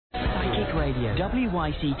Radio,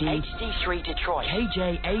 WYCD HD3 Detroit,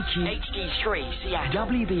 KJAQ HD3 Seattle,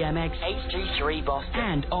 WBMX HD3 Boston,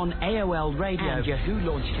 and on AOL Radio and Yahoo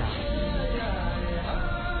Launchcast.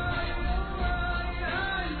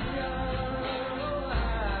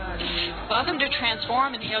 Welcome to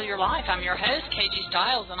Transform and Heal Your Life. I'm your host, KG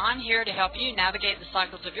Stiles, and I'm here to help you navigate the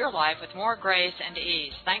cycles of your life with more grace and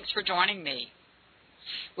ease. Thanks for joining me.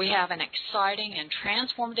 We have an exciting and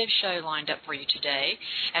transformative show lined up for you today.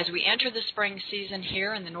 As we enter the spring season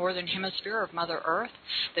here in the northern hemisphere of Mother Earth,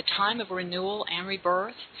 the time of renewal and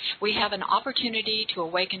rebirth, we have an opportunity to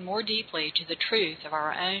awaken more deeply to the truth of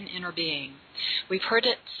our own inner being. We've heard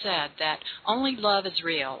it said that only love is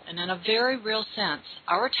real, and in a very real sense,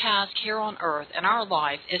 our task here on earth and our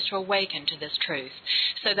life is to awaken to this truth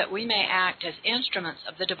so that we may act as instruments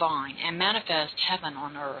of the divine and manifest heaven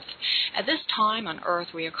on earth. At this time on earth,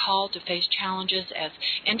 we are called to face challenges as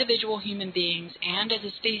individual human beings and as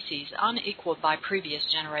a species unequaled by previous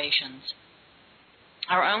generations.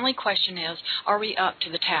 Our only question is, are we up to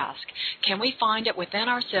the task? Can we find it within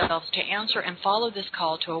ourselves to answer and follow this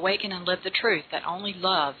call to awaken and live the truth that only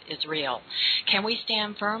love is real? Can we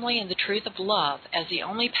stand firmly in the truth of love as the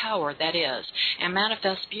only power that is, and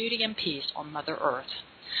manifest beauty and peace on Mother Earth?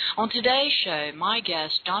 On today's show, my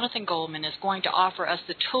guest, Jonathan Goldman, is going to offer us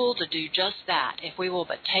the tool to do just that if we will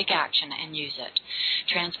but take action and use it.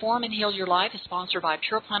 Transform and Heal Your Life is sponsored by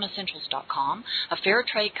PurePlantEssentials.com, a fair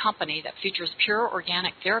trade company that features pure,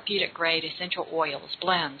 organic, therapeutic-grade essential oils,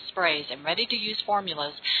 blends, sprays, and ready-to-use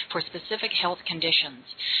formulas for specific health conditions.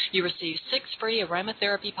 You receive 6 free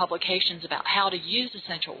aromatherapy publications about how to use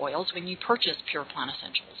essential oils when you purchase Pure Plant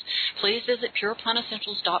Essentials. Please visit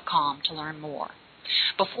PurePlantEssentials.com to learn more.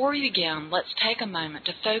 Before we begin, let's take a moment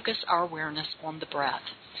to focus our awareness on the breath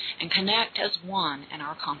and connect as one in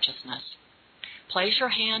our consciousness. Place your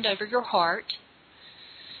hand over your heart.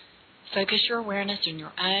 Focus your awareness on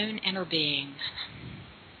your own inner being.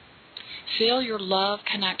 Feel your love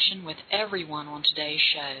connection with everyone on today's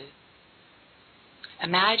show.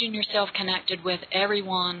 Imagine yourself connected with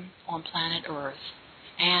everyone on planet Earth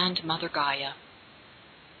and Mother Gaia.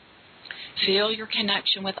 Feel your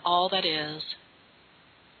connection with all that is.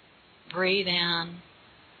 Breathe in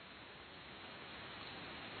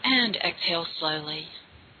and exhale slowly,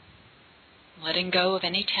 letting go of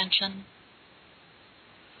any tension.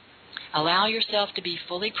 Allow yourself to be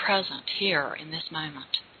fully present here in this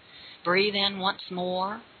moment. Breathe in once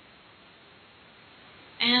more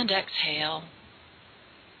and exhale.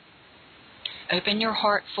 Open your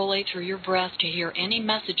heart fully through your breath to hear any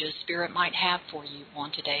messages Spirit might have for you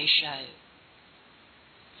on today's show.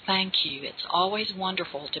 Thank you. It's always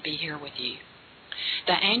wonderful to be here with you.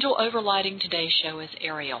 The angel overlighting today's show is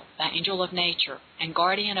Ariel, the angel of nature and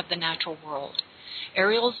guardian of the natural world.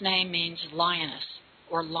 Ariel's name means lioness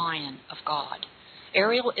or lion of God.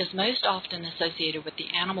 Ariel is most often associated with the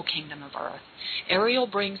animal kingdom of earth. Ariel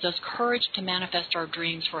brings us courage to manifest our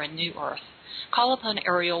dreams for a new earth. Call upon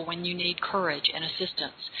Ariel when you need courage and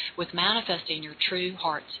assistance with manifesting your true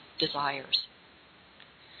heart's desires.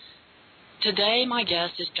 Today, my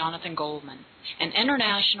guest is Jonathan Goldman, an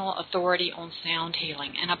international authority on sound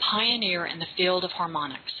healing and a pioneer in the field of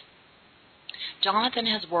harmonics. Jonathan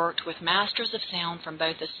has worked with masters of sound from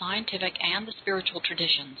both the scientific and the spiritual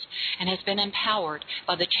traditions and has been empowered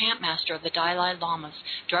by the chant master of the Dalai Lama's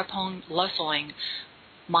Drepung Losang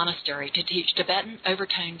Monastery to teach Tibetan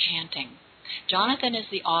overtone chanting. Jonathan is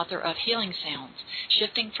the author of Healing Sounds,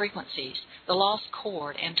 Shifting Frequencies, The Lost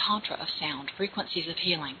Chord, and Tantra of Sound, Frequencies of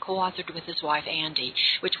Healing, co-authored with his wife Andy,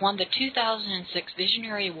 which won the 2006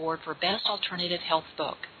 Visionary Award for Best Alternative Health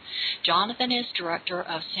Book. Jonathan is director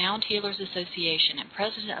of Sound Healers Association and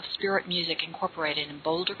president of Spirit Music Incorporated in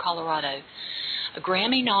Boulder, Colorado. A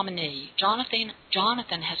Grammy nominee,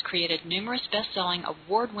 Jonathan has created numerous best-selling,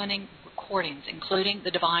 award-winning recordings, including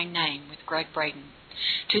The Divine Name with Greg Braden,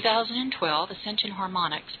 2012 Ascension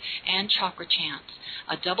Harmonics, and Chakra Chants,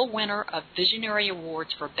 a double winner of Visionary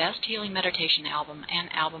Awards for Best Healing Meditation Album and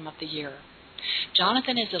Album of the Year.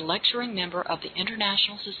 Jonathan is a lecturing member of the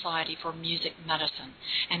International Society for Music Medicine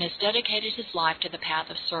and has dedicated his life to the path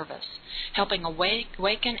of service, helping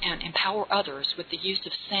awaken and empower others with the use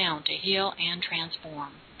of sound to heal and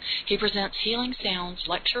transform. He presents healing sounds,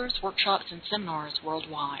 lectures, workshops, and seminars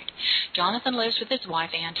worldwide. Jonathan lives with his wife,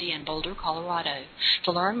 Andy, in Boulder, Colorado.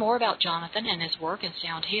 To learn more about Jonathan and his work in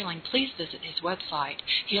sound healing, please visit his website,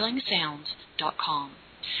 healingsounds.com.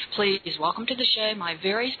 Please welcome to the show my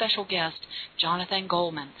very special guest, Jonathan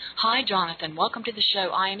Goldman. Hi, Jonathan. Welcome to the show.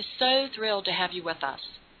 I am so thrilled to have you with us.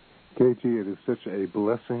 KG, it is such a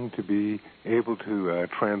blessing to be able to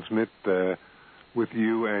transmit with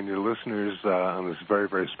you and your listeners on this very,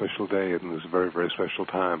 very special day and this very, very special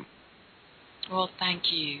time. Well,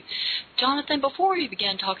 thank you. Jonathan, before we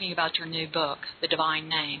begin talking about your new book, The Divine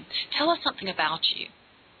Name, tell us something about you.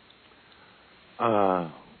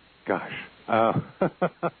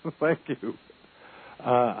 Thank you.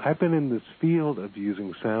 I've been in this field of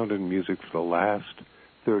using sound and music for the last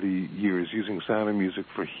 30 years, using sound and music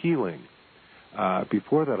for healing.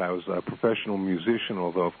 Before that, I was a professional musician,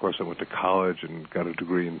 although, of course, I went to college and got a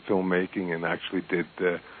degree in filmmaking and actually did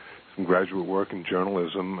some graduate work in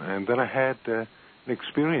journalism. And then I had an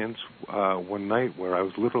experience one night where I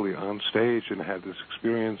was literally on stage and had this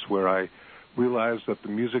experience where I realized that the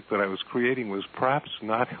music that I was creating was perhaps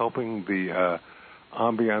not helping the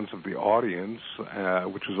ambiance of the audience,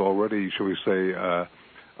 which was already, shall we say, a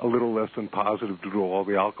little less than positive due to all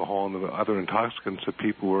the alcohol and the other intoxicants that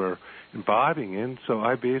people were imbibing in. So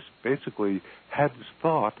I basically had this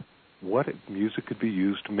thought, what if music could be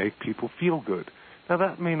used to make people feel good? Now,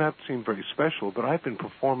 that may not seem very special, but I've been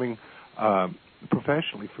performing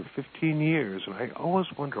professionally for 15 years, and I always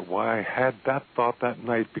wonder why I had that thought that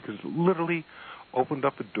night, because it literally opened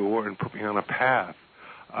up a door and put me on a path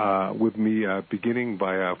with me beginning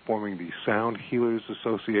by forming the Sound Healers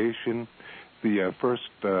Association, the first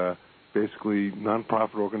basically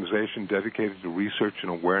nonprofit organization dedicated to research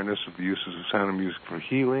and awareness of the uses of sound and music for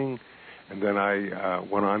healing. And then I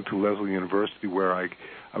went on to Lesley University, where I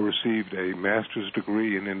received a master's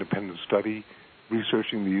degree in independent study,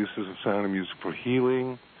 researching the uses of sound and music for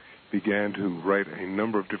healing, began to write a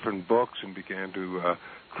number of different books, and began to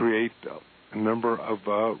create a number of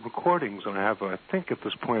recordings. And I have, I think at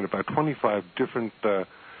this point, about 25 different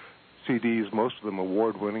CDs, most of them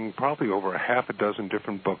award-winning, probably over a half a dozen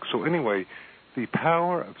different books. So anyway, the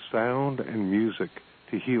power of sound and music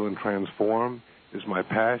to heal and transform is my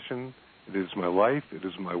passion, it is my life, it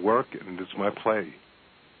is my work, and it is my play.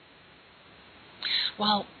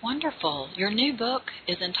 Well, wonderful. Your new book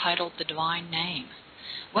is entitled The Divine Name.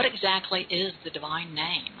 What exactly is the Divine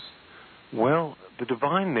Name? Well, the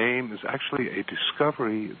Divine Name is actually a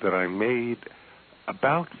discovery that I made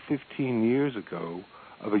about 15 years ago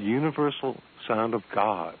of a universal sound of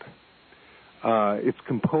God. It's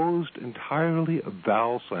composed entirely of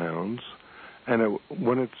vowel sounds, and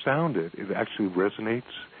when it's sounded, it actually resonates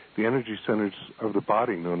the energy centers of the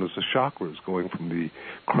body, known as the chakras, going from the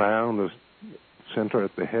crown, the center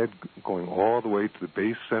at the head, going all the way to the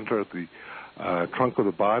base center at the trunk of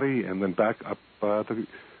the body, and then back up the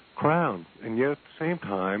crown. And yet at the same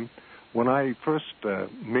time, when I first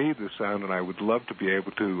made this sound, and I would love to be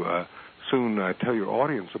able to soon tell your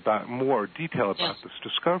audience about more detail about this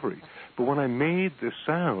discovery, but when I made this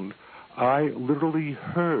sound, I literally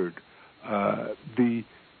heard the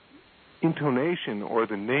intonation or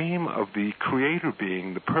the name of the creator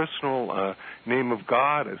being, the personal name of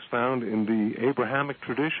God as found in the Abrahamic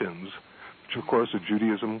traditions, which of course are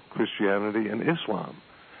Judaism, Christianity, and Islam.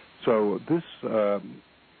 So this,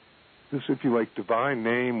 if you like, divine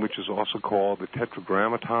name, which is also called the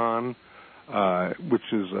Tetragrammaton,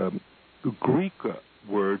 which is the Greek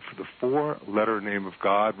word for the four-letter name of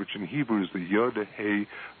God, which in Hebrew is the Yod He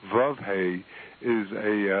Vav He, is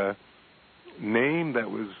a name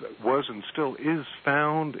that was and still is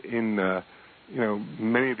found in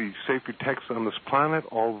many of the sacred texts on this planet,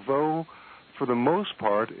 although for the most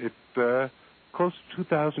part it close to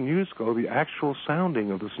 2,000 years ago the actual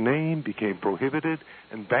sounding of this name became prohibited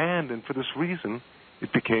and banned, and for this reason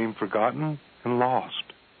it became forgotten and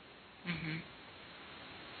lost. Mm-hmm.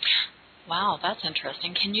 Wow, that's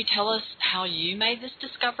interesting. Can you tell us how you made this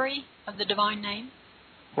discovery of the divine name?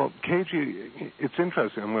 Well, KG, it's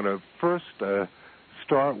interesting. I'm going to first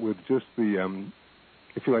start with just the,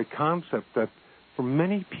 if you like, concept that for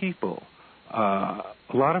many people, a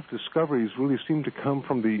lot of discoveries really seem to come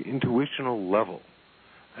from the intuitional level.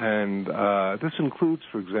 And this includes,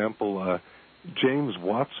 for example, James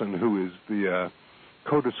Watson, who is the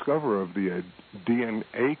co-discoverer of the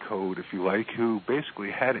DNA code, if you like, who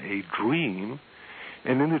basically had a dream.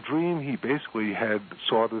 And in the dream, he basically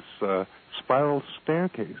saw this spiral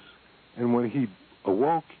staircase. And when he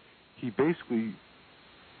awoke, he basically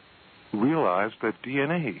realized that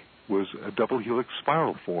DNA was a double helix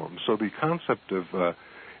spiral form. So the concept of,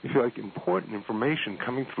 if you like, important information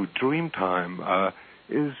coming through dream time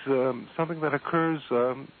is something that occurs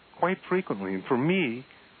quite frequently. And for me,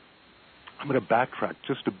 I'm going to backtrack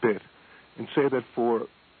just a bit and say that for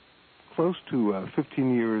close to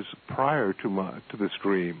 15 years prior to this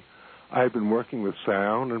dream, I had been working with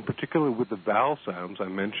sound, and particularly with the vowel sounds I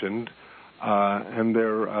mentioned, and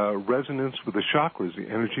their resonance with the chakras, the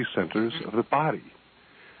energy centers of the body.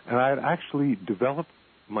 And I had actually developed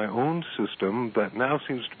my own system that now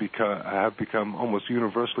seems to have become almost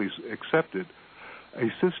universally accepted, a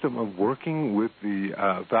system of working with the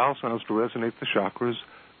vowel sounds to resonate the chakras,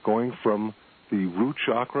 going from the root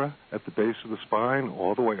chakra at the base of the spine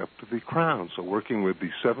all the way up to the crown. So working with the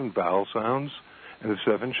 7 vowel sounds and the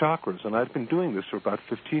 7 chakras. And I've been doing this for about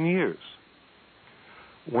 15 years.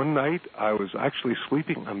 One night I was actually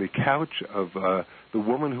sleeping on the couch of the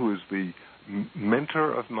woman who is the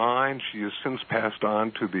mentor of mine. She has since passed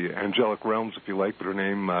on to the angelic realms, if you like, but her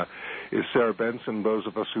name is Sarah Benson. Those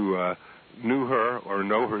of us who knew her or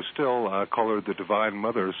know her still call her the Divine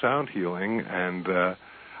Mother of Sound Healing. And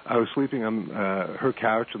I was sleeping on her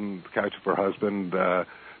couch and the couch of her husband,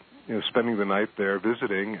 spending the night there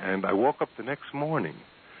visiting, and I woke up the next morning.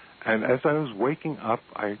 And as I was waking up,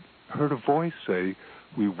 I heard a voice say,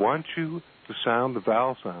 "We want you to sound the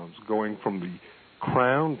vowel sounds going from the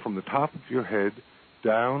crown, from the top of your head,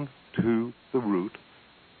 down to the root,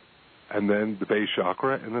 and then the base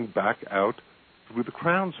chakra, and then back out through the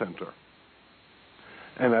crown center."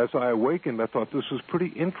 And as I awakened, I thought this was pretty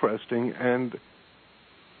interesting, and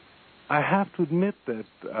I have to admit that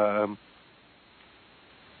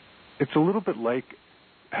it's a little bit like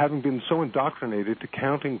having been so indoctrinated to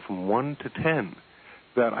counting from 1 to 10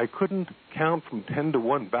 that I couldn't count from 10 to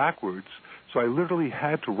 1 backwards, so I literally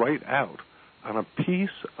had to write out on a piece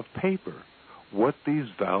of paper what these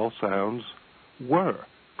vowel sounds were,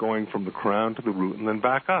 going from the crown to the root and then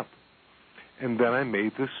back up. And then I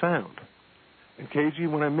made this sound. And KG,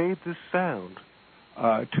 when I made this sound,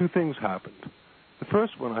 2 things happened. The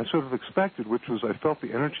first one I sort of expected, which was I felt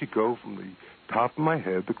the energy go from the top of my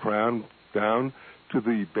head, the crown, down to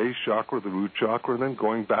the base chakra, the root chakra, and then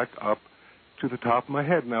going back up to the top of my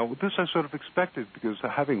head. Now, this I sort of expected because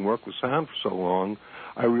having worked with sound for so long,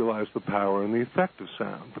 I realized the power and the effect of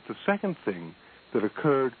sound. But the second thing that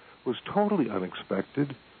occurred was totally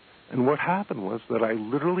unexpected, and what happened was that I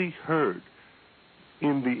literally heard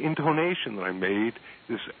in the intonation that I made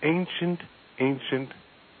this ancient,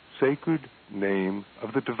 sacred name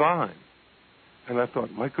of the divine. And I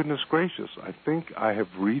thought, my goodness gracious, I think I have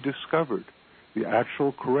rediscovered the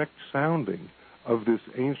actual correct sounding of this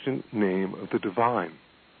ancient name of the divine.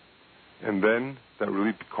 And then that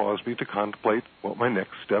really caused me to contemplate what my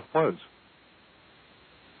next step was.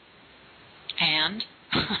 And?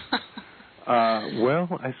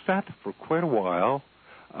 Well, I sat for quite a while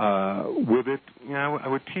with it. I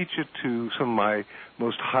would teach it to some of my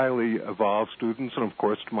most highly evolved students, and of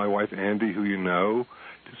course to my wife Andy, who you know,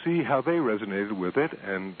 to see how they resonated with it.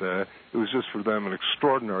 And it was just for them an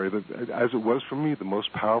extraordinary, as it was for me, the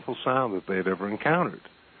most powerful sound that they had ever encountered.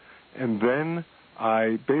 And then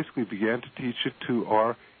I basically began to teach it to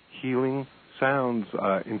our Healing Sounds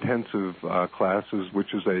intensive classes,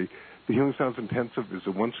 which is the Healing Sounds Intensive is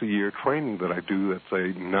a once-a-year training that I do. That's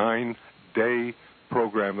a 9-day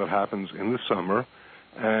program that happens in the summer,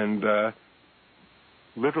 and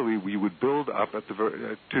literally we would build up at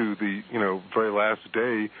the to the very last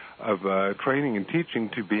day of training and teaching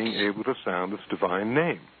to being able to sound this divine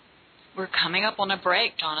name. We're coming up on a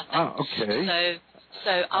break, Jonathan. Oh, okay.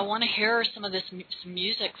 So I want to hear some of some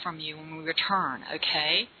music from you when we return,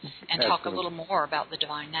 okay? And talk a little more about the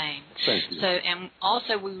divine name. Thank you. So, and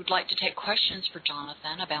also we would like to take questions for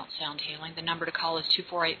Jonathan about sound healing. The number to call is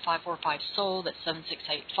 248-545-SOUL. That's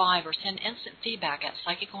 7685, or send instant feedback at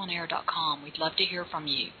psychiconair.com. We'd love to hear from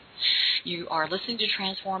you. You are listening to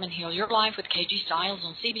Transform and Heal Your Life with KG Stiles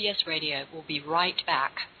on CBS Radio. We'll be right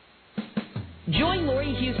back. Join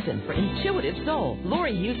Lori Houston for Intuitive Soul.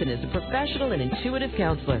 Lori Houston is a professional and intuitive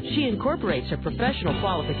counselor. She incorporates her professional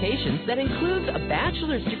qualifications that includes a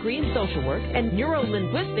bachelor's degree in social work and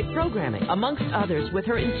neuro-linguistic programming, amongst others, with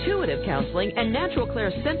her intuitive counseling and natural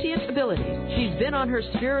clairsentient abilities. She's been on her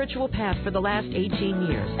spiritual path for the last 18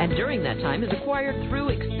 years, and during that time has acquired through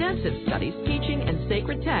extensive studies, teaching, and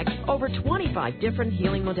sacred texts over 25 different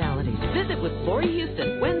healing modalities. Visit with Lori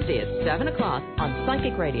Houston Wednesday at 7 o'clock on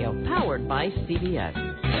Psychic Radio, powered by CBS.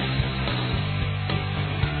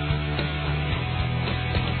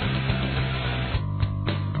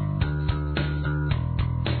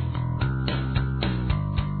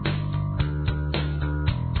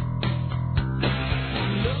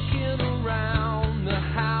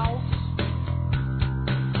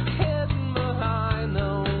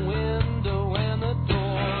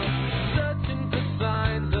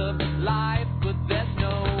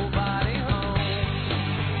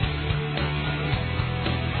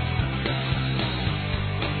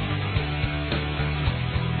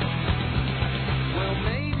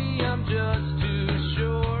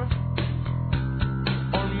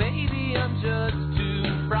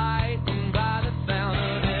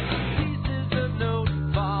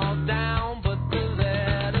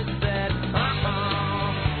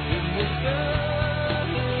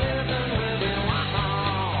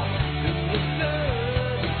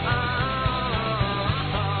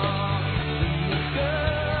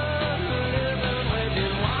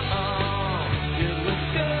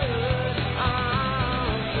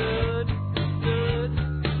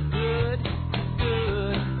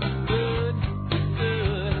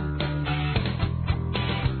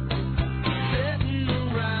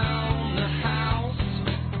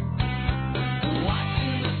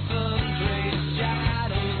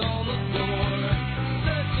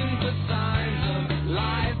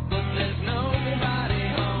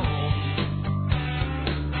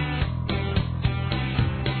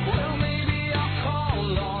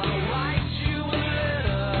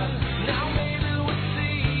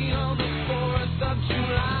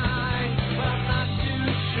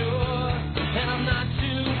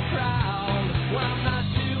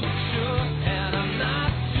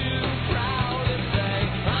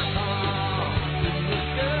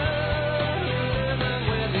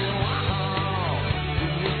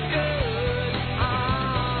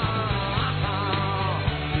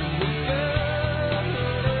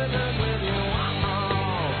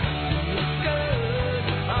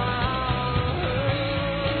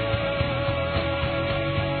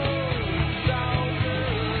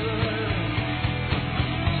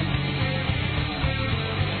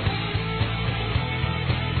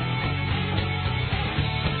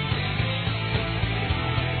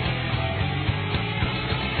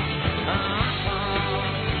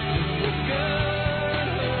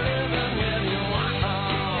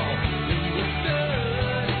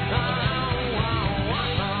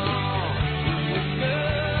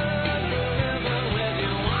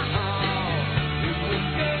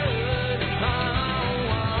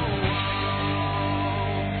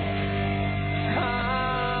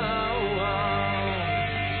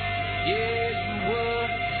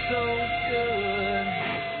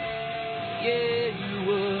 Yeah, you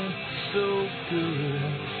were so good.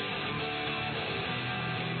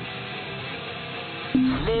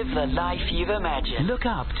 Live the life you've imagined. Look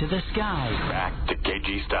up to the sky. Back to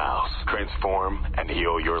KG Styles. Transform and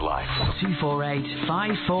heal your life.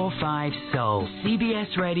 248-545-SOUL.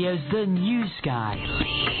 CBS Radio's The New Sky.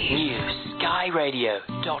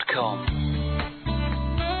 NewSkyRadio.com.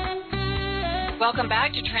 Welcome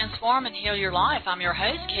back to Transform and Heal Your Life. I'm your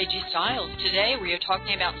host, KG Styles. Today we are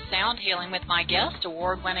talking about sound healing with my guest,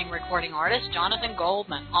 award-winning recording artist Jonathan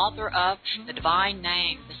Goldman, author of The Divine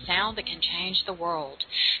Name, The Sound That Can Change the World.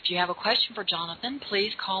 If you have a question for Jonathan,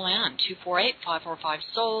 please call in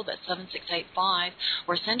 248-545-SOUL, that's 7685,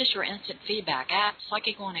 or send us your instant feedback at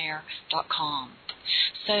psychiconair.com.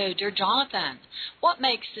 So, dear Jonathan, what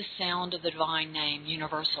makes the sound of the Divine Name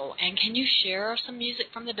universal? And can you share some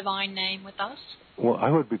music from the Divine Name with us? Well,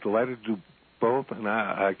 I would be delighted to do both. And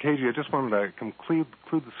KG, I just wanted to conclude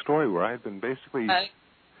the story where I had been basically,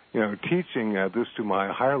 teaching this to my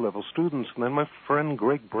higher level students, and then my friend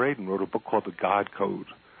Greg Braden wrote a book called The God Code,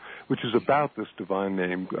 which is about this Divine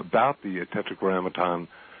Name, about the Tetragrammaton.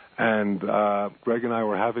 And Greg and I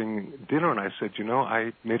were having dinner, and I said,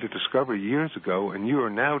 I made a discovery years ago, and you are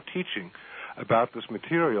now teaching about this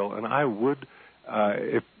material, and I would,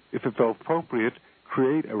 if it felt appropriate,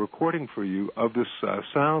 create a recording for you of this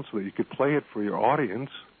sound so that you could play it for your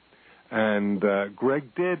audience. And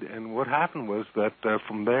Greg did, and what happened was that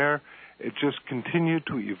from there, it just continued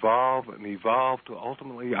to evolve and evolve to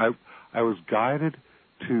ultimately, I was guided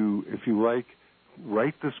to, if you like,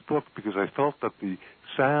 write this book because I felt that the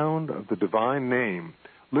sound of the Divine Name,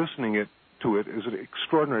 listening to it is an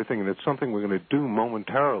extraordinary thing, and it's something we're going to do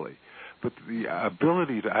momentarily. But the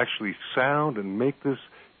ability to actually sound and make this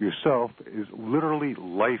yourself is literally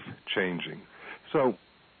life-changing. So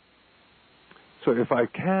if I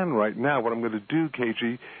can right now, what I'm going to do,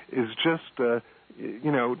 KG, is just,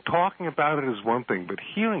 talking about it is one thing, but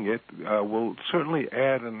hearing it will certainly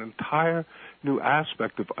add an entire new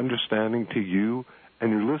aspect of understanding to you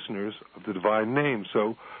and your listeners of the Divine Name.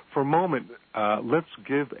 So for a moment, let's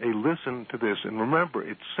give a listen to this. And remember,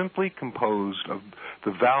 it's simply composed of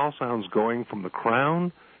the vowel sounds going from the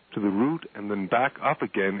crown to the root and then back up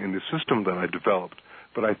again in the system that I developed.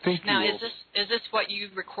 But I think now, is this what you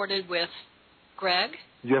recorded with Greg?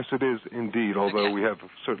 Yes, it is indeed, although okay. We have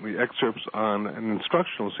certainly excerpts on an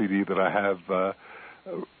instructional CD that I have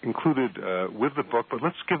included with the book. But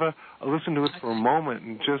let's give a listen to it for a moment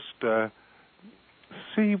and just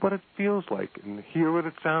see what it feels like and hear what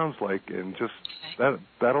it sounds like, and just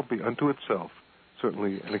that'll be unto itself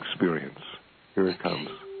certainly an experience. Here it comes.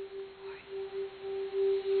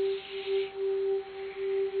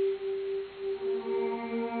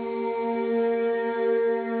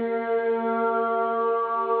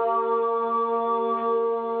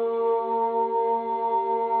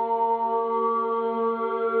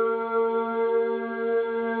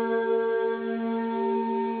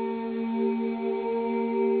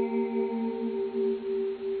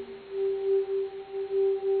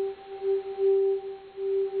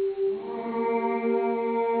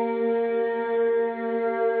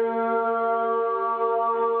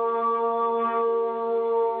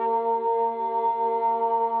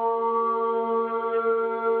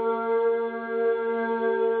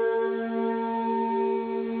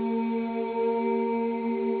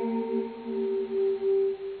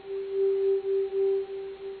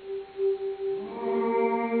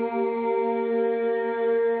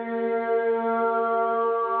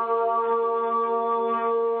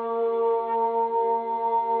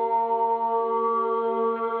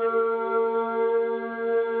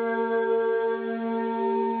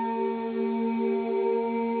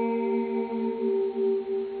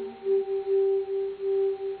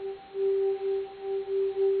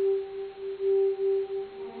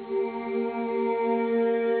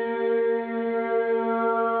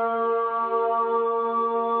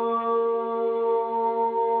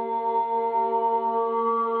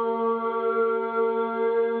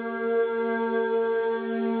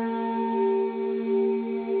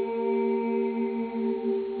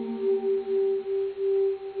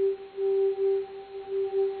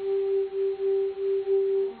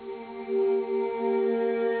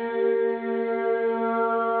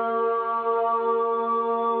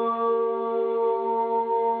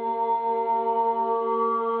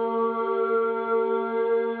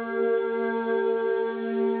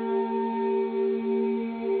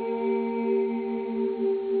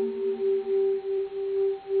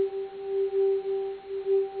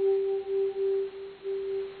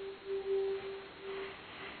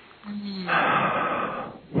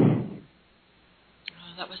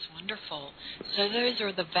 was wonderful. So those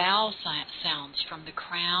are the vowel sounds from the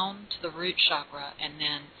crown to the root chakra, and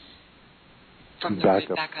then from the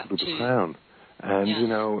root back up to the crown. And, yes. you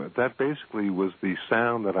know, that basically was the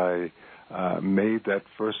sound that I made that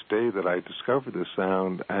first day that I discovered this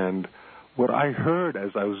sound. And what I heard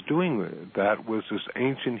as I was doing that was this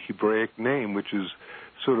ancient Hebraic name, which is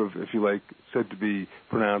sort of, if you like, said to be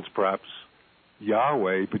pronounced perhaps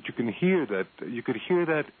Yahweh, but you could hear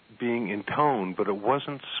that being intoned, but it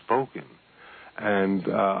wasn't spoken. And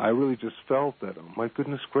I really just felt that, oh my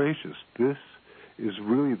goodness gracious, this is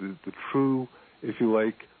really the true, if you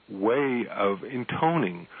like, way of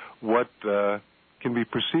intoning what can be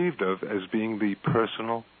perceived of as being the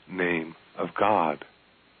personal name of God.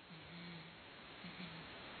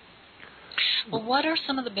 Well, what are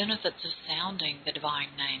some of the benefits of sounding the divine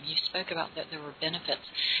name? You spoke about that there were benefits.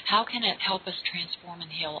 How can it help us transform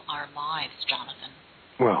and heal our lives, Jonathan?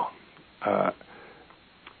 Well,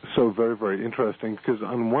 so very, very interesting, because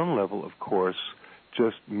on one level, of course,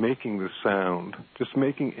 just making the sound, just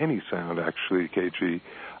making any sound, actually, KG,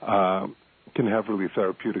 can have really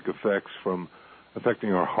therapeutic effects from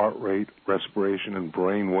affecting our heart rate, respiration, and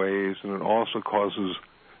brain waves, and it also causes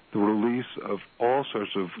the release of all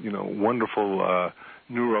sorts of, you know, wonderful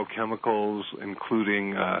neurochemicals,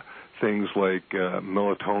 including things like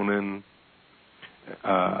melatonin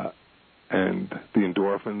and the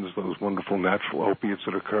endorphins, those wonderful natural opiates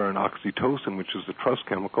that occur in oxytocin, which is the trust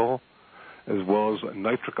chemical, as well as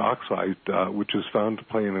nitric oxide, which is found to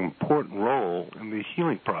play an important role in the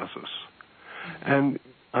healing process. And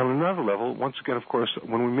on another level, once again, of course,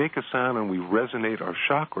 when we make a sound and we resonate our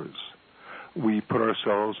chakras, we put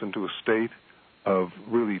ourselves into a state of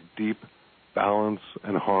really deep balance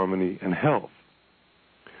and harmony and health.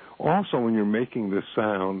 Also, when you're making this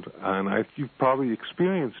sound, and you've probably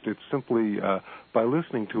experienced it simply by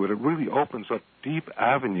listening to it, it really opens up deep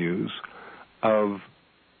avenues of,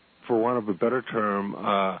 for want of a better term,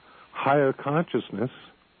 higher consciousness.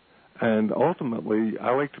 And ultimately,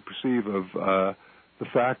 I like to perceive of the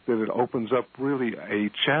fact that it opens up really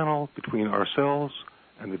a channel between ourselves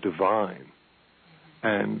and the divine.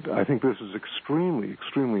 And I think this is extremely,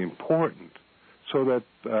 extremely important, so that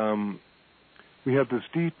we have this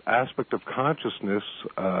deep aspect of consciousness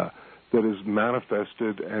that is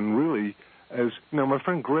manifested, and really, as you know, my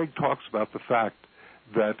friend Greg talks about the fact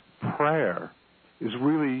that prayer is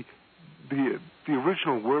really the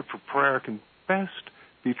original word for prayer can best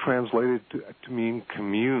be translated to mean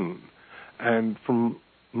commune. And from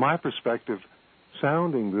my perspective,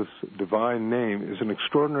 sounding this divine name is an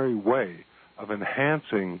extraordinary way of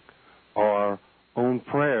enhancing our own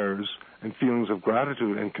prayers and feelings of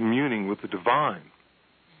gratitude and communing with the divine.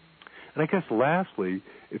 And I guess lastly,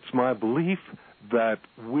 it's my belief that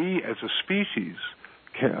we as a species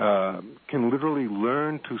can literally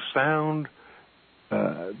learn to sound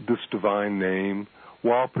this divine name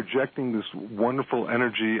while projecting this wonderful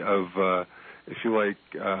energy of, if you like,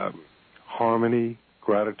 harmony,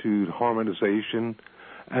 gratitude, harmonization,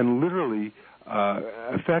 and literally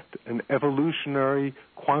affect an evolutionary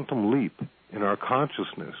quantum leap in our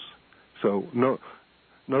consciousness. So no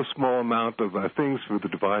small amount of things for the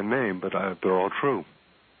divine name, but they're all true.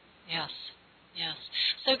 Yes.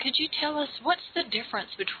 So could you tell us what's the difference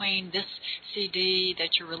between this CD that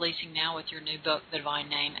you're releasing now with your new book, The Divine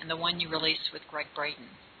Name, and the one you released with Gregg Braden?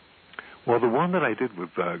 Well, the one that I did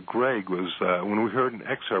with Greg was when we heard an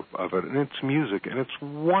excerpt of it, and it's music, and it's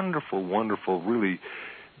wonderful, wonderful, really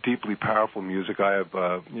deeply powerful music. I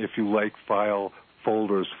have, if you like, file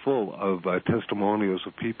folders full of testimonials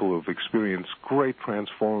of people who have experienced great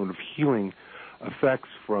transformative healing effects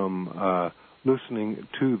from listening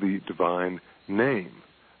to the divine name.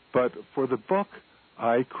 But for the book,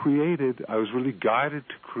 I was really guided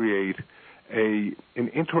to create an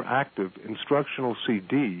interactive instructional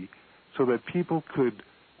CD so that people could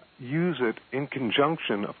use it in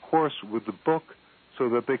conjunction, of course, with the book, so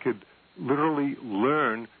that they could literally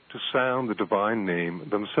learn to sound the divine name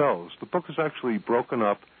themselves. The book is actually broken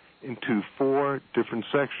up into 4 different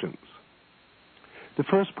sections. The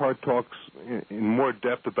first part talks in more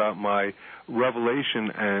depth about my revelation,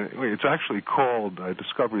 and it's actually called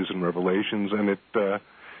Discoveries and Revelations, and it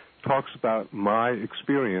talks about my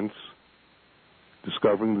experience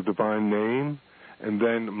discovering the divine name, and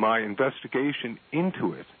then my investigation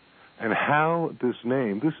into it, and how this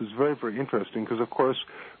name, this is very, very interesting, because, of course,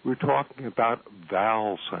 we're talking about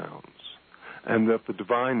vowel sounds, and that the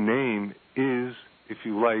divine name is, if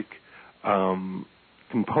you like,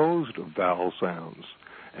 composed of vowel sounds.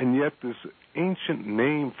 And yet this ancient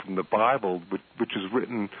name from the Bible, which is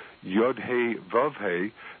written Yod-He,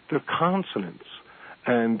 Vav-He, they're consonants.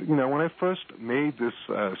 And, when I first made this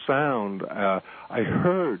sound, I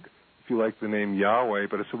heard, if you like, the name Yahweh,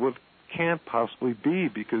 but I said, well, it can't possibly be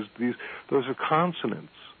because those are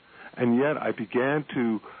consonants. And yet I began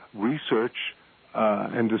to research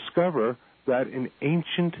and discover that in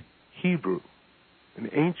ancient Hebrew, in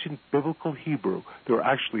ancient biblical Hebrew, there were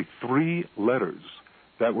actually 3 letters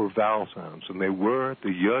that were vowel sounds, and they were the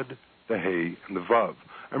Yud, the Hey, and the Vav.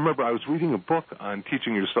 I remember I was reading a book on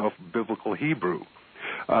teaching yourself biblical Hebrew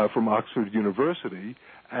from Oxford University,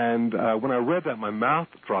 and when I read that, my mouth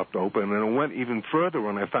dropped open, and it went even further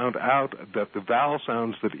when I found out that the vowel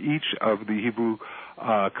sounds that each of the Hebrew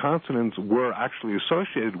consonants were actually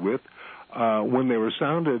associated with, when they were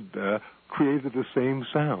sounded, created the same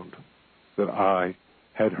sound that I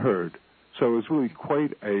had heard. So it was really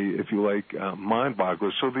quite a, if you like,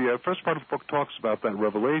 mind-boggler. So the first part of the book talks about that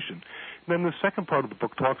revelation. And then the second part of the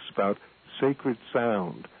book talks about sacred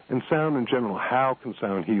sound and sound in general. How can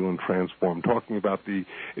sound heal and transform? Talking about the,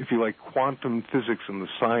 if you like, quantum physics and the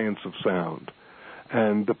science of sound.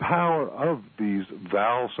 And the power of these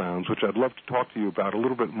vowel sounds, which I'd love to talk to you about a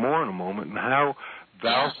little bit more in a moment, and how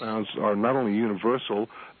vowel sounds are not only universal,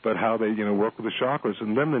 but how they, work with the chakras.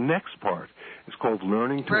 And then the next part is called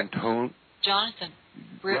learning to intone. Jonathan,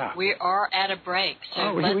 we are at a break.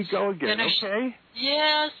 So here we go again. Finish. Okay.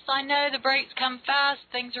 Yes, I know the breaks come fast.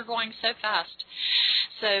 Things are going so fast.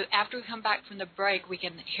 So after we come back from the break, we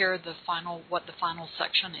can hear what the final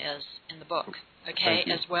section is in the book. Okay,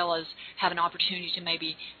 as well as have an opportunity to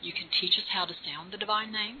maybe you can teach us how to sound the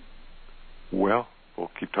divine name. Well, we'll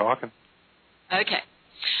keep talking. Okay.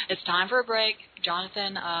 It's time for a break.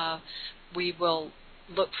 Jonathan, we will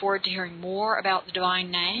look forward to hearing more about the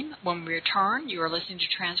divine name. When we return, you are listening to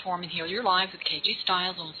Transform and Heal Your Life with KG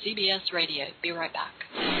Stiles on CBS Radio. Be right back.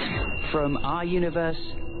 From our universe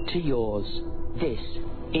to yours, this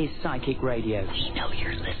is Psychic Radio. We know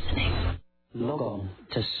you're listening. Log on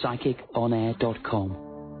to psychiconair.com.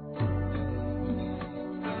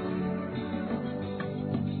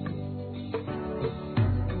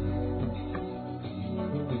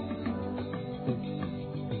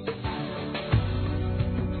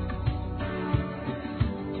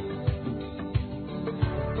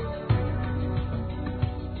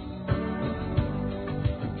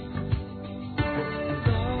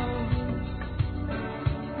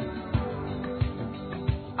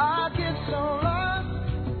 I get so lost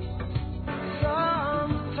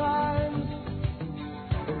sometimes.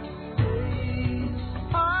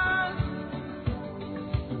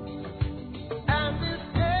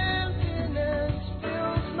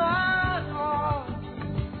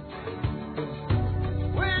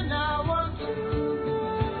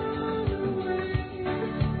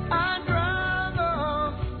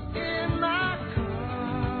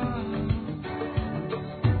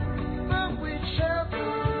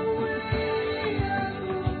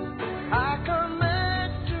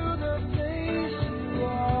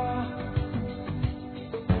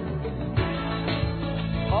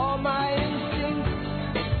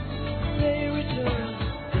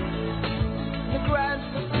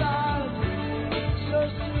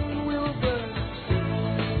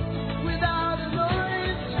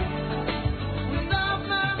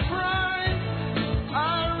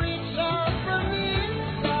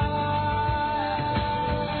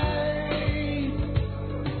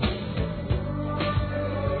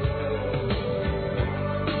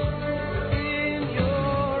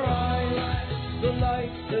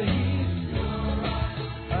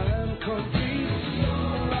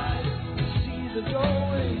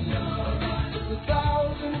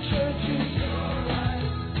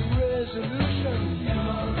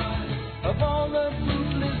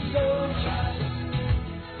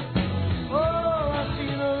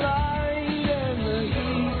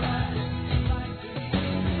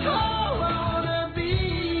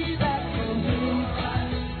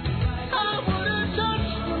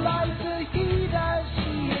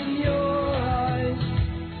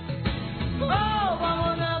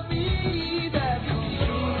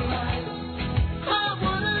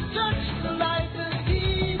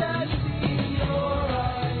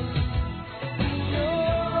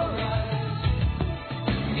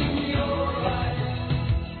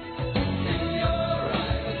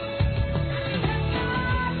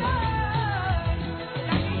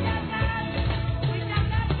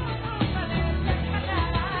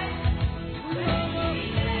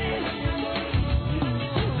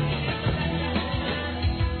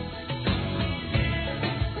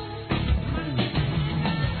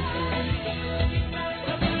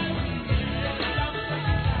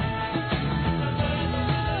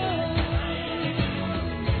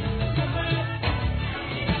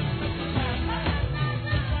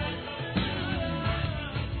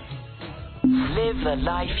 Live the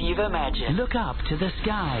life you've imagined. Look up to the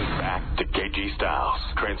sky. Back to KG Styles.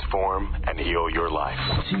 Transform and heal your life.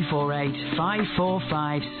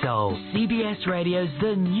 248-545-SOUL. CBS Radio's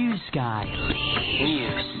The New Sky.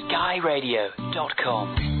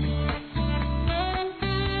 NewSkyRadio.com.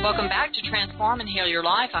 Welcome back to Transform and Heal Your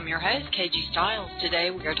Life. I'm your host, KG Styles. Today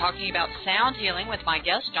we are talking about sound healing with my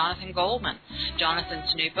guest, Jonathan Goldman.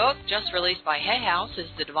 Jonathan's new book, just released by Hay House, is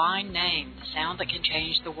The Divine Name, The Sound That Can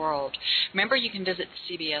Change the World. Remember, you can visit the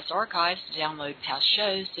CBS archives to download past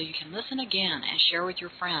shows so you can listen again and share with your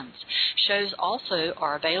friends. Shows also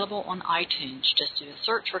are available on iTunes. Just do a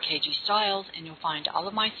search for KG Styles and you'll find all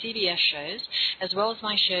of my CBS shows, as well as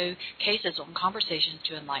my show, Cases on Conversations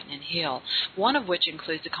to Enlighten and Heal, one of which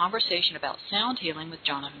includes a conversation about sound healing with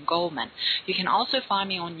Jonathan Goldman. You can also find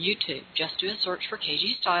me on YouTube. Just do a search for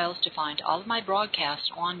KG Styles to find all of my broadcasts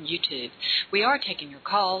on YouTube. We are taking your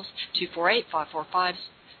calls.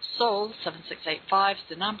 248-545-SOUL, 7685 is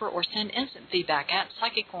the number, or send instant feedback at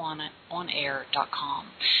psychiconair.com.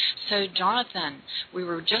 So, Jonathan, we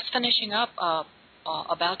were just finishing up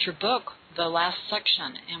about your book, the last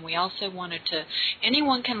section, and we also wanted to,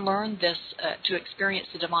 anyone can learn this to experience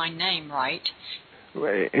the divine name, right?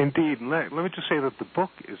 Indeed. Let me just say that the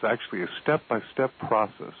book is actually a step-by-step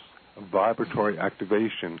process of vibratory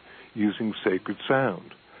activation using sacred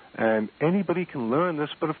sound. And anybody can learn this,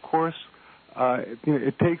 but of course,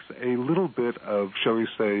 it takes a little bit of, shall we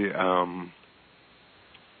say,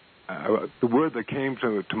 the word that came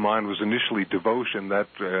to mind was initially devotion, that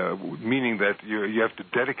meaning that you have to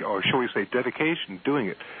dedicate, or shall we say dedication, doing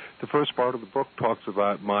it. The first part of the book talks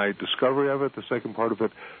about my discovery of it. The second part of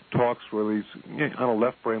it talks really on a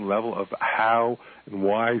left brain level of how and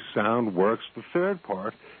why sound works. The third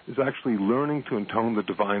part is actually learning to intone the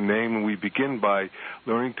divine name, and we begin by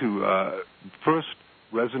learning to first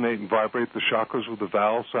resonate and vibrate the chakras with the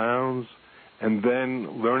vowel sounds, and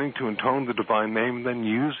then learning to intone the divine name, and then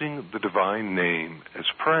using the divine name as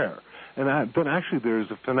prayer. And then actually there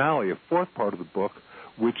is a finale, a fourth part of the book,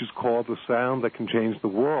 which is called The Sound That Can Change the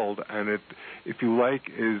World, and it, if you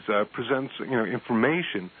like, presents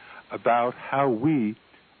information about how we,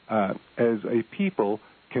 as a people,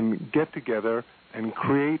 can get together and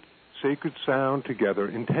create sacred sound together,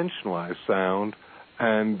 intentionalized sound,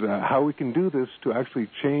 and how we can do this to actually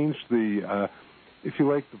change the, if you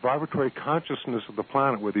like, the vibratory consciousness of the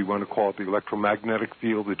planet, whether you want to call it the electromagnetic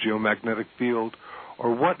field, the geomagnetic field,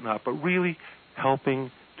 or whatnot, but really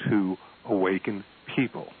helping to awaken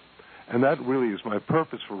people. And that really is my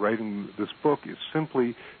purpose for writing this book, is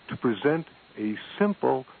simply to present a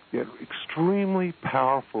simple yet extremely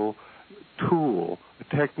powerful tool, a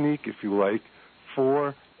technique, if you like,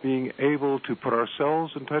 for being able to put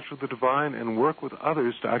ourselves in touch with the divine and work with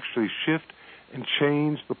others to actually shift and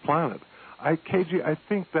change the planet. KG, I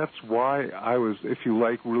think that's why I was, if you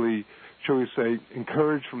like, really, shall we say,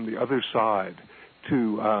 encouraged from the other side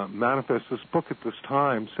to manifest this book at this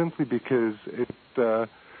time, simply because we're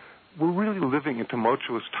really living in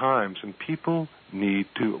tumultuous times, and people need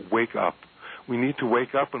to wake up. We need to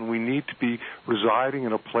wake up, and we need to be residing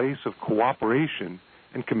in a place of cooperation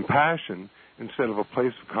and compassion instead of a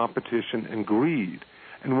place of competition and greed.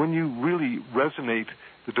 And when you really resonate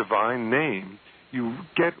the divine name, you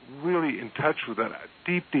get really in touch with that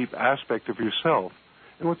deep, deep aspect of yourself.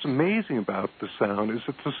 And what's amazing about the sound is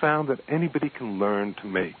it's a sound that anybody can learn to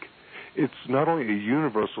make. It's not only a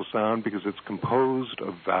universal sound because it's composed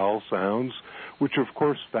of vowel sounds, which are, of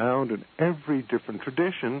course, found in every different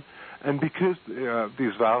tradition, and because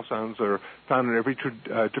these vowel sounds are found in every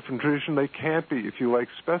different tradition, they can't be, if you like,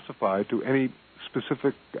 specified to any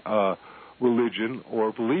specific religion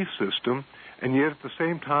or belief system, and yet at the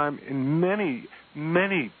same time, in many,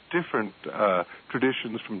 many different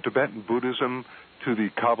traditions, from Tibetan Buddhism to the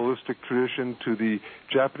Kabbalistic tradition to the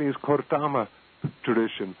Japanese Kodama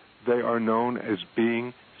tradition, they are known as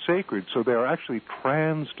being sacred. So they are actually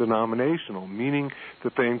trans-denominational, meaning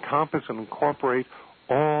that they encompass and incorporate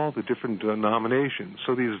all the different denominations.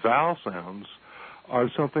 So these vowel sounds are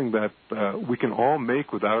something that we can all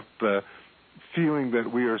make without feeling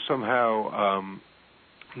that we are somehow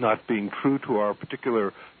not being true to our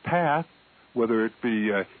particular path, whether it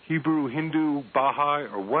be Hebrew, Hindu, Baha'i,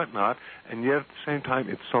 or whatnot, and yet at the same time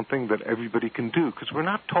it's something that everybody can do, because we're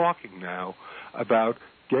not talking now about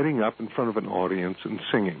getting up in front of an audience and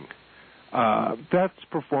singing. That's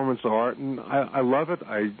performance art, and I love it.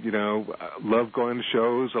 I love going to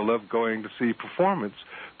shows. I love going to see performance,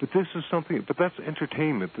 but that's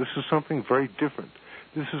entertainment. This is something very different.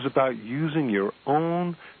 This is about using your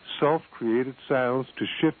own self-created sounds to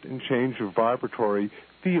shift and change your vibratory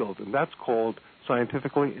field, and that's called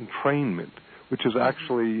scientifically entrainment, which is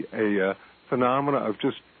actually a phenomena of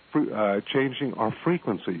just changing our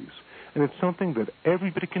frequencies. And it's something that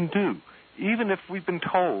everybody can do. Even if we've been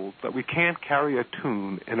told that we can't carry a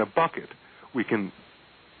tune in a bucket, we can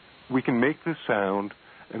make this sound,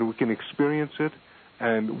 and we can experience it,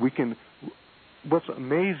 and we can... What's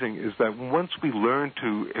amazing is that once we learn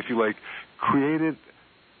to, if you like, create it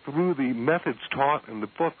through the methods taught in the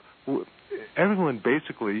book, everyone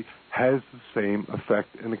basically has the same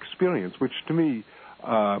effect and experience, which to me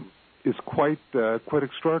is quite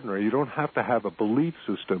extraordinary. You don't have to have a belief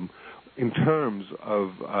system in terms of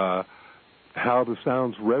how the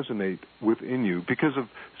sounds resonate within you because of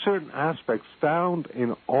certain aspects found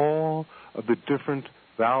in all of the different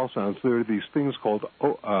vowel sounds. There are these things called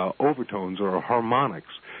overtones or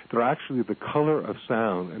harmonics. They're actually the color of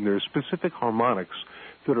sound, and there are specific harmonics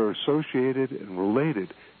that are associated and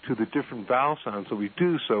related to the different vowel sounds that we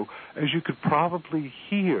do. So as you could probably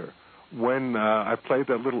hear when I played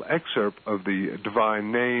that little excerpt of the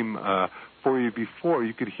divine name for you before,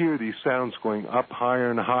 you could hear these sounds going up higher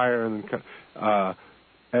and higher and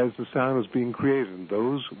as the sound was being created, and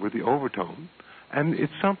those were the overtones. And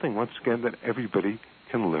it's something, once again, that everybody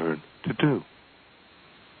can learn to do.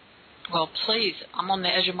 Well, please, I'm on the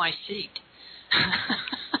edge of my seat.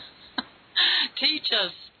 Teach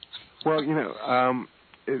us. Well, you know,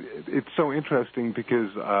 it's so interesting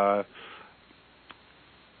because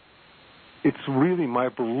it's really my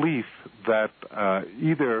belief that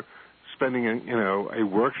either spending a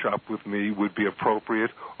workshop with me would be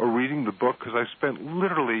appropriate, or reading the book, because I spent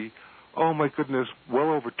literally, oh my goodness,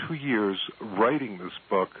 well over 2 years writing this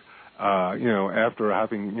book. After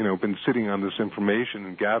having been sitting on this information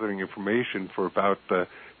and gathering information for about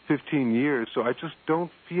 15 years, so I just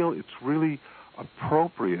don't feel it's really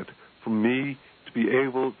appropriate for me to be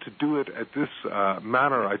able to do it at this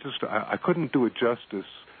manner. I couldn't do it justice,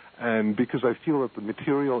 and because I feel that the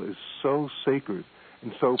material is so sacred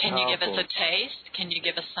and so powerful. Can you give us a taste? Can you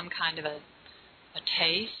give us some kind of a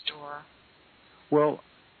taste, or? Well,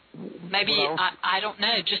 maybe I don't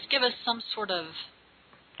know. Just give us some sort of.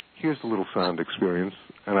 Here's a little sound experience,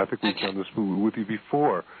 and I think we've done this with you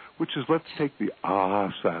before, which is let's take the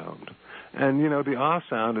ah sound. And, the ah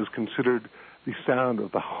sound is considered the sound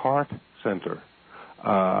of the heart center.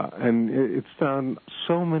 And it's found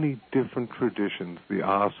so many different traditions, the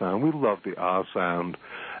ah sound. We love the ah sound.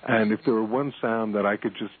 And if there were one sound that I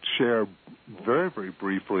could just share very, very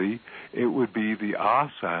briefly, it would be the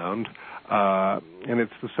ah sound, and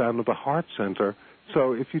it's the sound of the heart center.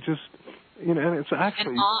 So if you just... and it's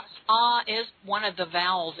actually... And ah is one of the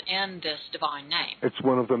vowels in this divine name. It's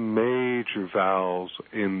one of the major vowels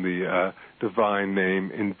in the divine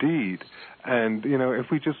name, indeed. And, if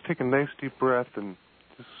we just take a nice deep breath and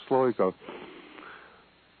just slowly go...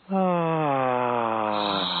 Ah.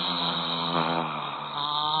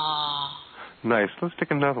 Nice. Let's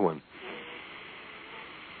take another one.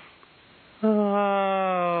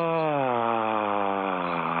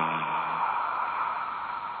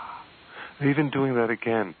 Even doing that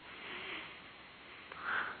again.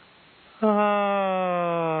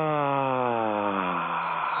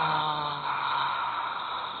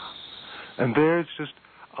 And there's just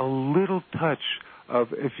a little touch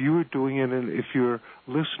of, if you were doing it and if your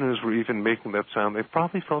listeners were even making that sound, they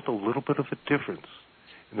probably felt a little bit of a difference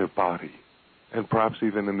in their body and perhaps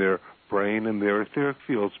even in their brain and their etheric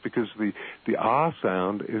fields, because the ah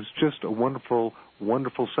sound is just a wonderful,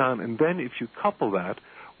 wonderful sound. And then if you couple that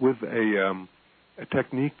with a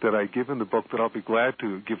technique that I give in the book that I'll be glad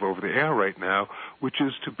to give over the air right now, which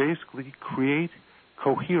is to basically create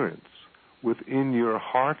coherence within your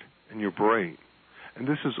heart and your brain. And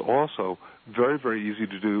this is also very, very easy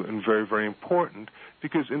to do and very, very important,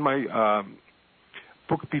 because in my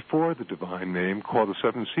book before the divine name, called The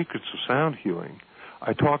 7 Secrets of Sound Healing,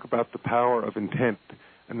 I talk about the power of intent,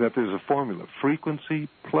 and that there's a formula: frequency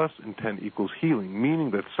plus intent equals healing, meaning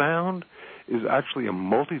that sound is actually a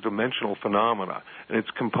multidimensional phenomena, and it's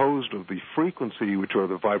composed of the frequency, which are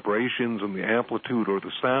the vibrations and the amplitude or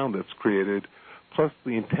the sound that's created, plus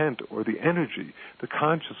the intent or the energy, the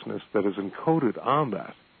consciousness that is encoded on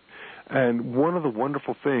that. And one of the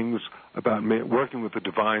wonderful things about working with the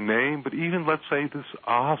divine name, but even, let's say, this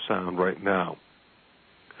ah sound right now.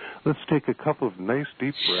 Let's take a couple of nice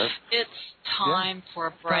deep breaths. It's time for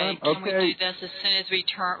a break. Okay. Can we do this as soon as we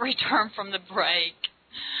return from the break?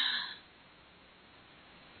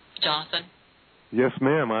 Jonathan? Yes,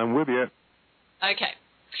 ma'am. I'm with you. Okay.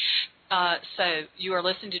 So you are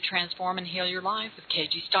listening to Transform and Heal Your Life with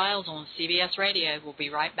KG Styles on CBS Radio. We'll be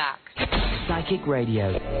right back. Psychic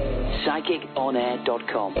Radio.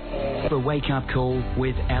 PsychicOnAir.com. The Wake Up Call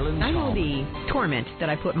with Ellen I know Tom. the torment that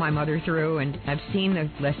I put my mother through, and I've seen the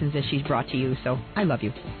lessons that she's brought to you, so I love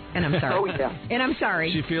you. And I'm sorry. Oh, yeah. And I'm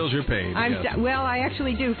sorry. She feels your pain. Yes. Well, I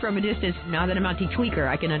actually do from a distance. Now that I'm out to tweaker,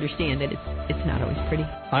 I can understand that it's not always pretty.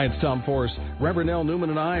 Hi, it's Tom Force. Reverend L. Newman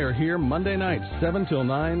and I are here Monday nights, 7 till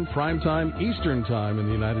 9, prime time, Eastern time in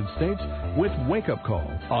the United States, with Wake Up Call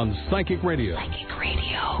on Psychic Radio. Psychic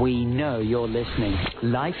Radio. We know you're listening.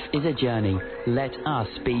 Life is a journey. Let us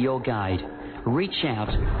be your guide. Reach out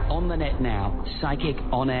on the net now,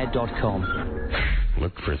 PsychicOnAir.com.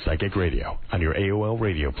 Look for Psychic Radio on your AOL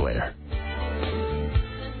radio player.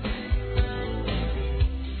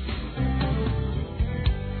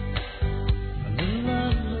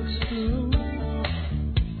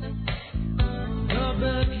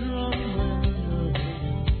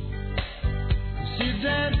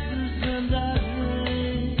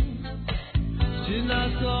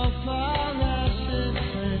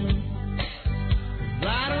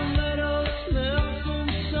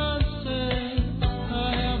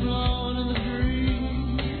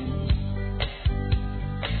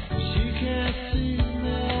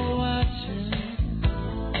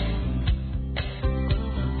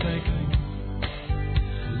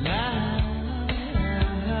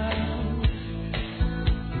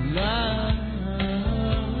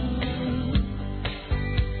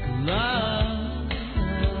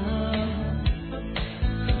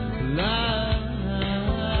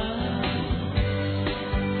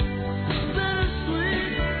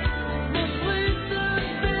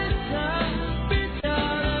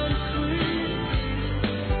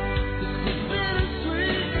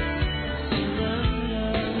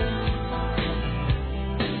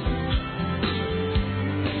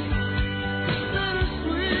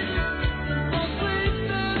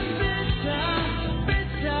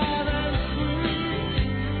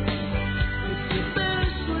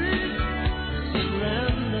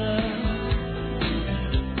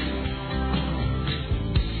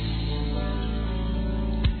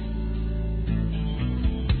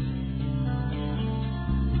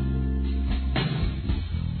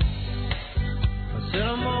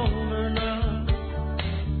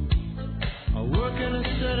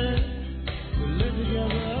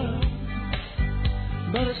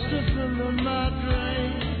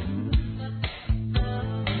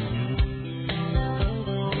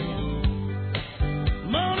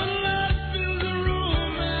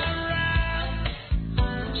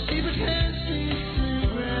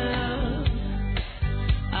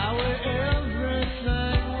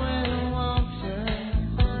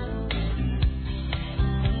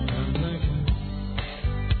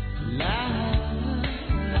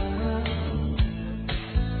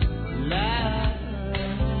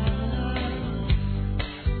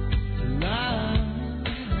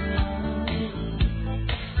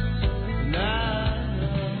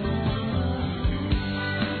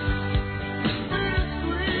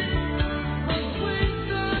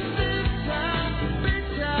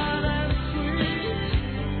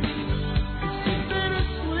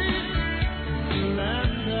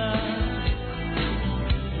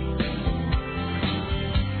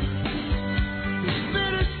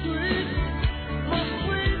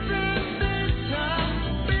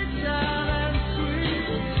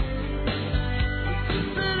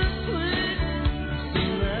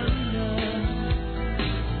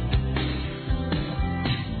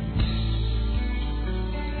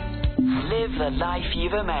 The life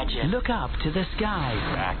you've imagined. Look up to the sky.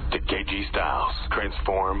 Back to KG Styles.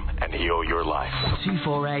 Transform and heal your life.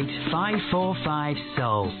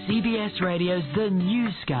 248-545-SOUL. CBS Radio's The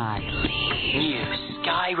New Sky.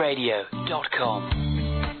 NewSkyRadio.com.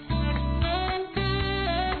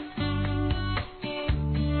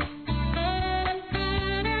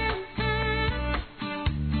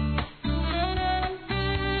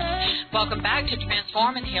 Welcome back to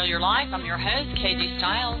Transform and Heal Your Life. I'm your host, KG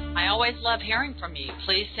Styles. I always love hearing from you.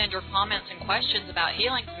 Please send your comments and questions about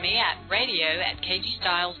healing to me at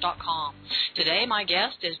radio@kgstyles.com. Today, my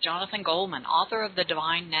guest is Jonathan Goldman, author of The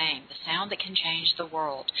Divine Name, The Sound That Can Change the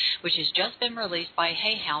World, which has just been released by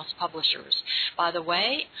Hay House Publishers. By the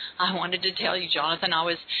way, I wanted to tell you, Jonathan, I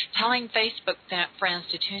was telling Facebook friends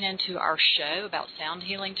to tune into our show about sound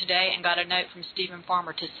healing today and got a note from Stephen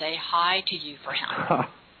Farmer to say hi to you for him.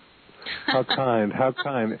 How kind, how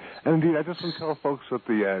kind. And indeed, I just want to tell folks that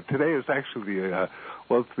today is actually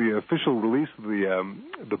it's the official release of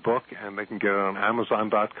the book, and they can get it on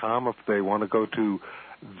Amazon.com. If they want to go to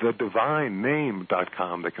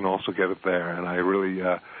thedivinename.com, they can also get it there. And I really,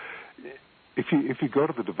 if you go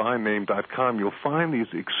to thedivinename.com, you'll find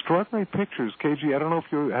these extraordinary pictures. KG, I don't know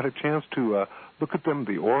if you had a chance to look at them,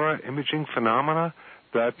 the aura imaging phenomena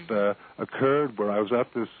that occurred where I was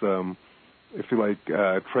at this, if you like,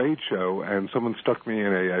 trade show, and someone stuck me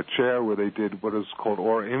in a chair where they did what is called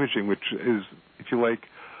aura imaging, which is, if you like,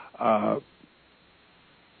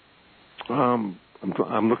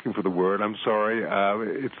 I'm looking for the word. I'm sorry.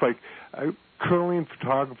 It's like Kirlian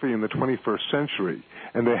photography in the 21st century.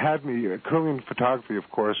 And they had me, Kirlian photography, of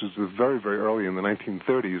course, is very, very early in the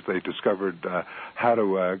 1930s. They discovered how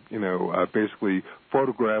to, basically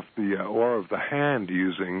photograph the aura of the hand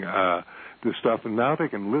using this stuff. And now they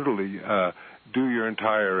can literally do your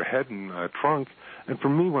entire head and trunk. And for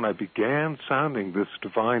me, when I began sounding this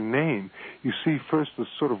divine name, you see first this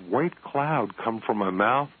sort of white cloud come from my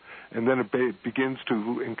mouth, and then it begins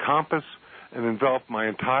to encompass and envelop my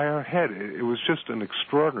entire head. It was just an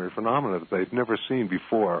extraordinary phenomenon that they'd never seen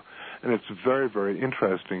before, and it's very, very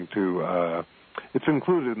interesting to. It's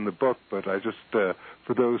included in the book, but I just,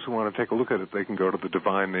 for those who want to take a look at it, they can go to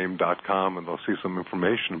thedivinename.com and they'll see some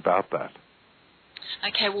information about that.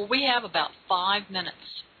 Okay, well, we have about 5 minutes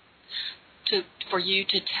for you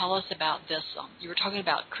to tell us about this. You were talking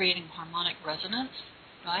about creating harmonic resonance.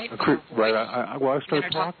 Right. Right. I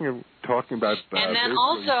started talking about. And then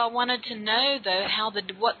also, I wanted to know though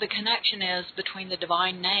what the connection is between the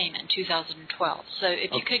divine name and 2012. So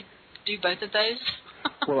if you could do both of those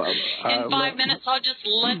in 5 minutes, I'll just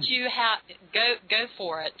let you go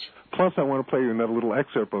for it. Plus, I want to play you another little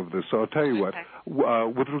excerpt of this. So I'll tell you what.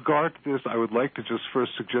 With regard to this, I would like to just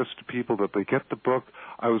first suggest to people that they get the book.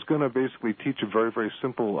 I was going to basically teach a very, very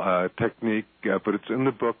simple technique, but it's in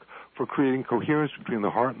the book, for creating coherence between the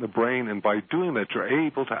heart and the brain, and by doing that, you're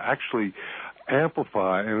able to actually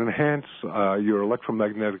amplify and enhance your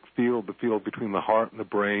electromagnetic field, the field between the heart and the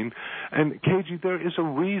brain. And, KG, there is a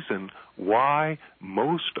reason why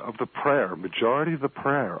most of the prayer, majority of the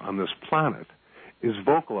prayer on this planet is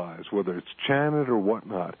vocalized, whether it's chanted or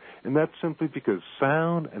whatnot, and that's simply because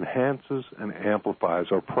sound enhances and amplifies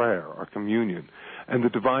our prayer, our communion. And the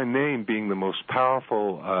divine name being the most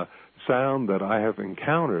powerful sound that I have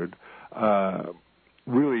encountered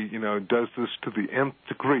really, does this to the nth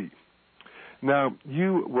degree. Now,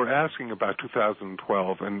 you were asking about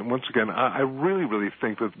 2012, and once again, I really, really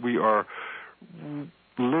think that we are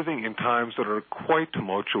living in times that are quite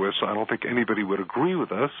tumultuous. I don't think anybody would agree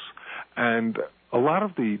with us, and a lot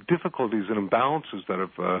of the difficulties and imbalances that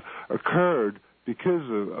have occurred because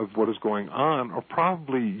of what is going on are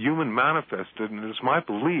probably human manifested, and it is my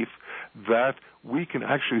belief that we can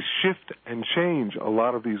actually shift and change a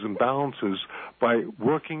lot of these imbalances by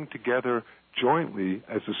working together jointly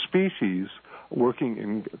as a species,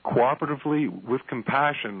 working cooperatively with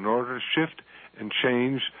compassion in order to shift and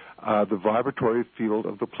change the vibratory field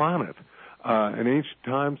of the planet. In ancient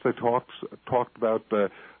times, they talked about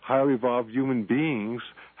highly evolved human beings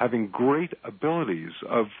having great abilities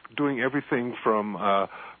of doing everything from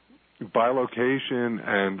bilocation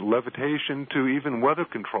and levitation to even weather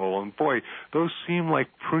control. And boy, those seem like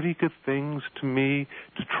pretty good things to me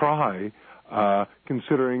to try,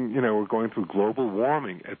 considering, we're going through global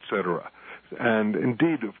warming, etc. And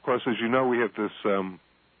indeed, of course, as you know, we have this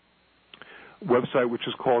website which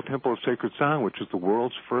is called Temple of Sacred Sound, which is the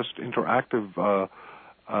world's first interactive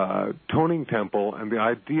toning temple, and the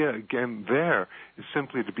idea again there is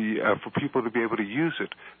simply to be for people to be able to use it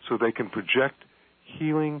so they can project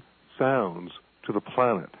healing sounds to the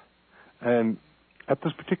planet. And at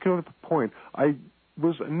this particular point, I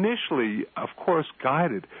was initially, of course,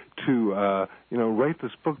 guided to write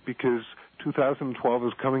this book because 2012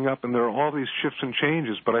 is coming up and there are all these shifts and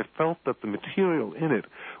changes, but I felt that the material in it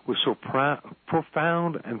was so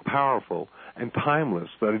profound and powerful and timeless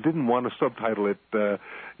that I didn't want to subtitle it, the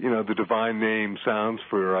divine name sounds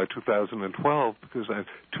for 2012, because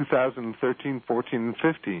 2013, 14, and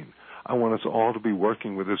 15, I want us all to be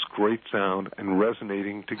working with this great sound and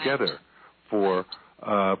resonating together for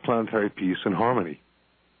planetary peace and harmony.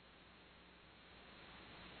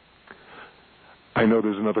 I know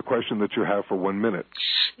there's another question that you have for 1 minute.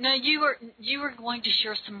 No, you were going to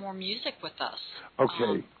share some more music with us.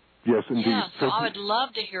 Okay. Yes, indeed. Yeah, so I would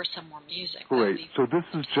love to hear some more music. Great. So this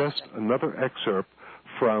is just another excerpt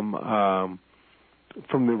from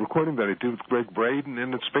the recording that I did with Greg Braden,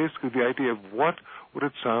 and it's basically the idea of what would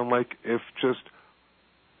it sound like if just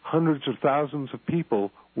hundreds of thousands of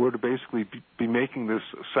people were to basically be making this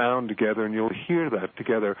sound together, and you'll hear that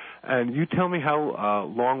together. And you tell me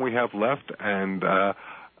how long we have left, and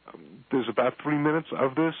there's about 3 minutes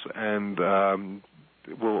of this, and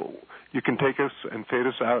you can take us and fade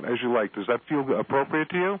us out as you like. Does that feel appropriate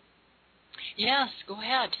to you? Yes, go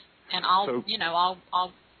ahead. And I'll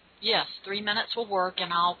 3 minutes will work,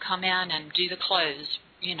 and I'll come in and do the close,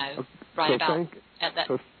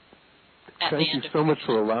 Thank you so much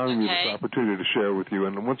for allowing me this opportunity to share with you.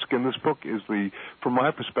 And once again, this book is, from my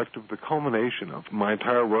perspective, the culmination of my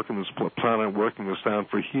entire work on this planet, working with sound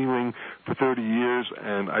for healing for 30 years.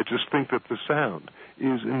 And I just think that the sound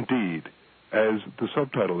is indeed, as the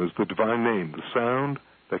subtitle is, the divine name, the sound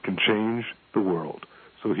that can change the world.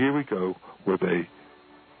 So here we go with a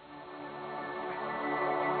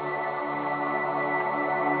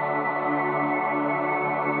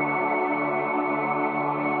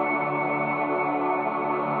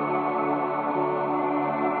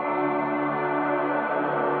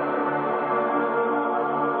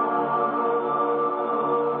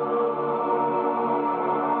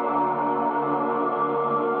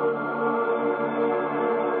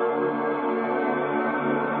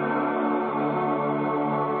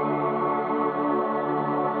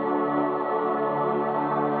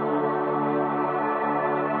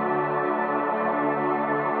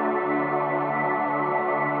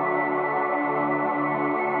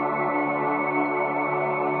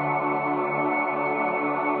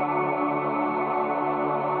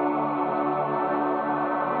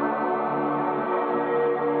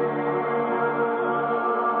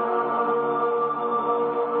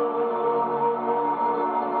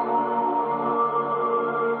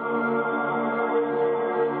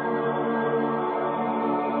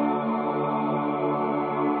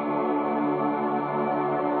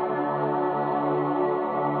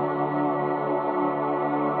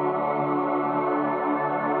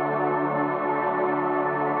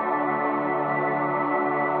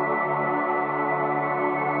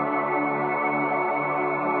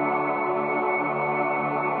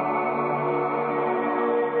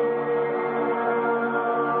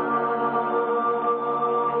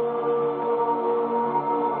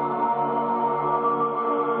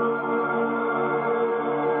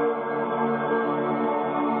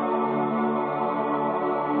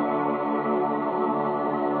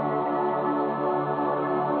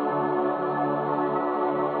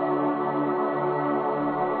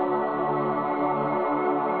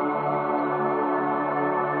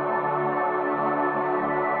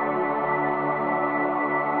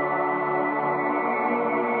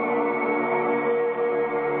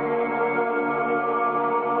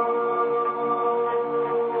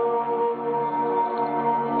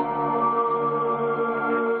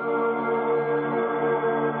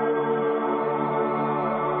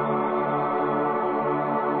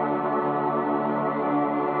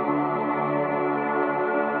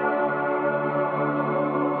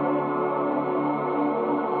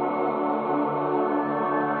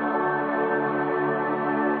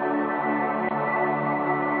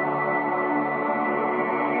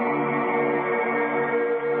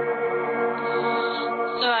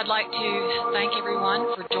I'd like to thank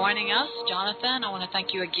everyone for joining us. Jonathan, I want to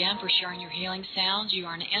thank you again for sharing your healing sounds. You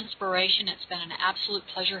are an inspiration. It's been an absolute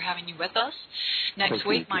pleasure having you with us. Next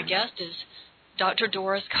week, my guest is Dr.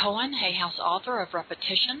 Doris Cohen, Hay House author of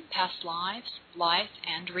Repetition, Past Lives, Life,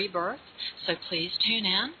 and Rebirth. So please tune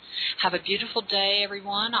in. Have a beautiful day,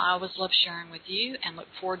 everyone. I always love sharing with you and look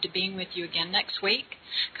forward to being with you again next week.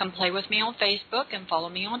 Come play with me on Facebook and follow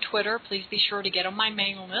me on Twitter. Please be sure to get on my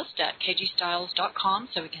mailing list at kgstyles.com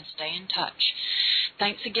so we can stay in touch.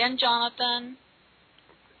 Thanks again, Jonathan.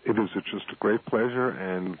 It is just a great pleasure,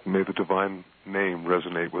 and may the divine name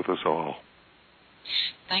resonate with us all.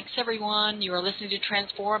 Thanks, everyone. You are listening to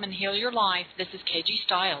Transform and Heal Your Life. This is KG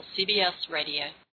Styles, CBS Radio.